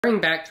Going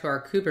back to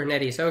our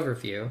Kubernetes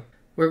overview,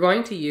 we're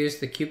going to use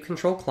the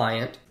kubectl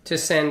client to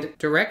send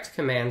direct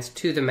commands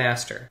to the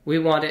master. We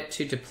want it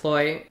to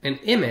deploy an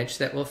image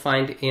that we'll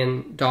find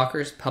in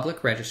Docker's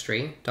public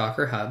registry,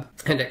 Docker Hub,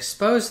 and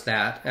expose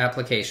that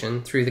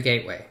application through the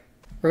gateway.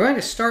 We're going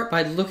to start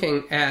by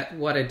looking at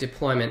what a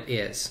deployment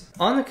is.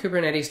 On the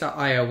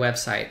Kubernetes.io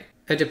website,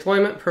 a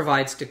deployment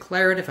provides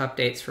declarative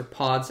updates for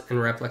pods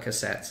and replica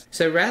sets.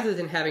 So rather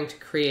than having to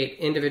create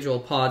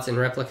individual pods and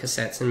replica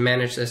sets and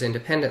manage those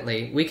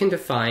independently, we can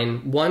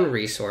define one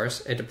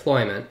resource, a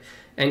deployment,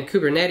 and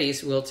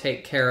Kubernetes will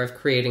take care of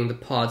creating the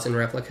pods and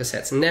replica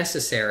sets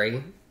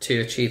necessary to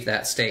achieve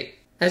that state.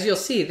 As you'll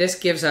see, this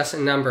gives us a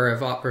number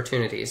of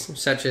opportunities,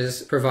 such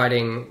as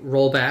providing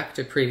rollback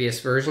to previous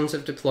versions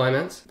of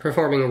deployments,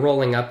 performing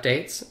rolling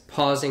updates,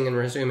 pausing and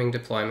resuming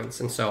deployments,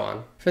 and so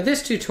on. For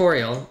this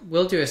tutorial,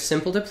 we'll do a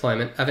simple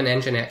deployment of an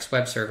Nginx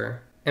web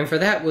server. And for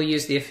that, we'll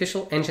use the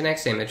official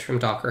Nginx image from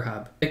Docker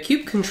Hub. The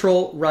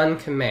kubectl-run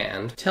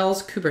command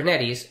tells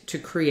Kubernetes to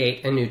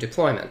create a new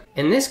deployment.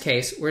 In this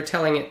case, we're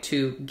telling it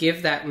to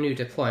give that new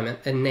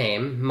deployment a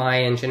name,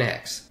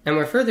 my-nginx. And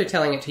we're further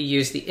telling it to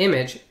use the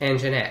image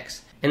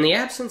nginx. In the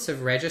absence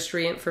of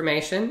registry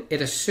information,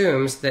 it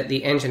assumes that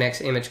the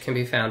Nginx image can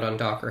be found on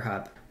Docker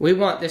Hub. We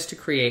want this to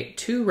create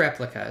two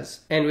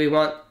replicas, and we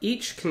want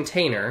each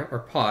container, or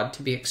pod,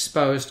 to be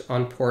exposed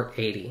on port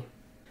 80.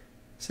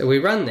 So we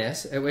run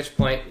this, at which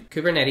point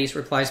Kubernetes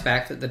replies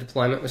back that the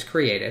deployment was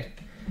created,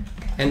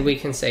 and we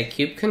can say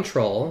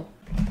kubectl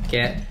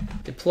get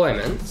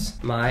deployments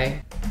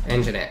my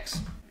nginx.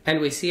 And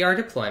we see our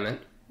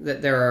deployment,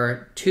 that there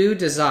are two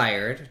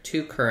desired,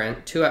 two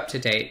current, two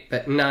up-to-date,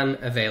 but none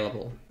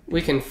available.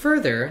 We can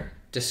further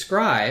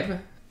describe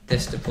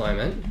this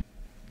deployment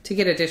to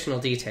get additional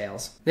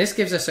details. This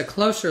gives us a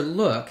closer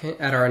look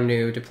at our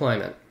new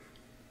deployment.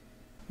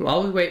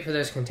 While we wait for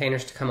those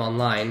containers to come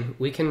online,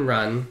 we can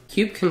run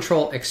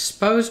kubectl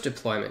expose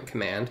deployment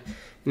command,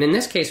 and in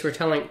this case we're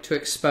telling it to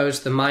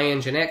expose the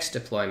my-nginx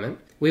deployment.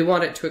 We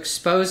want it to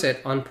expose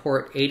it on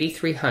port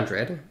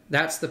 8300.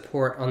 That's the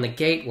port on the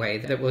gateway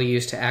that we'll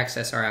use to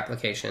access our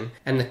application,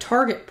 and the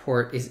target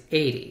port is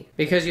 80,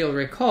 because you'll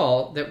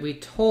recall that we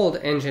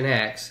told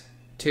Nginx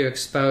to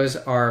expose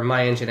our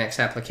my-nginx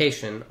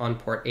application on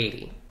port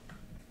 80.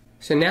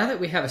 So now that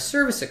we have a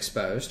service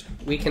exposed,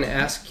 we can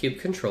ask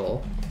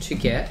kubectl to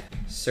get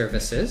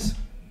services.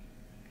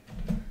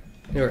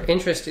 And we're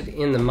interested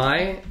in the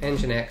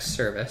my-nginx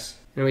service,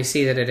 and we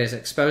see that it is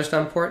exposed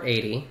on port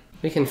 80.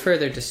 We can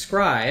further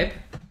describe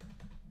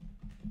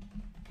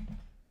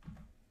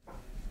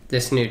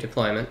this new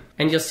deployment,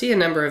 and you'll see a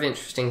number of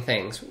interesting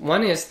things.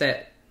 One is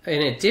that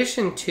in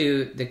addition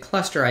to the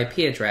cluster IP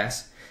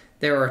address,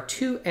 there are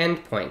two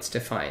endpoints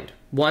defined,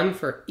 one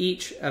for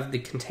each of the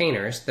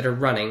containers that are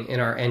running in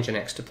our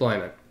Nginx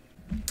deployment.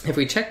 If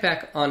we check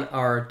back on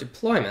our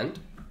deployment,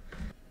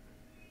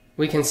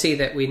 we can see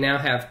that we now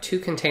have two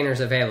containers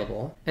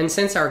available, and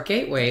since our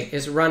gateway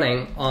is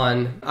running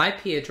on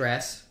IP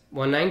address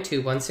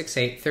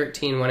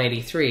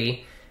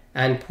 192.168.13.183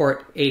 and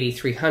port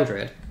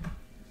 8300,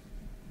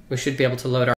 we should be able to load our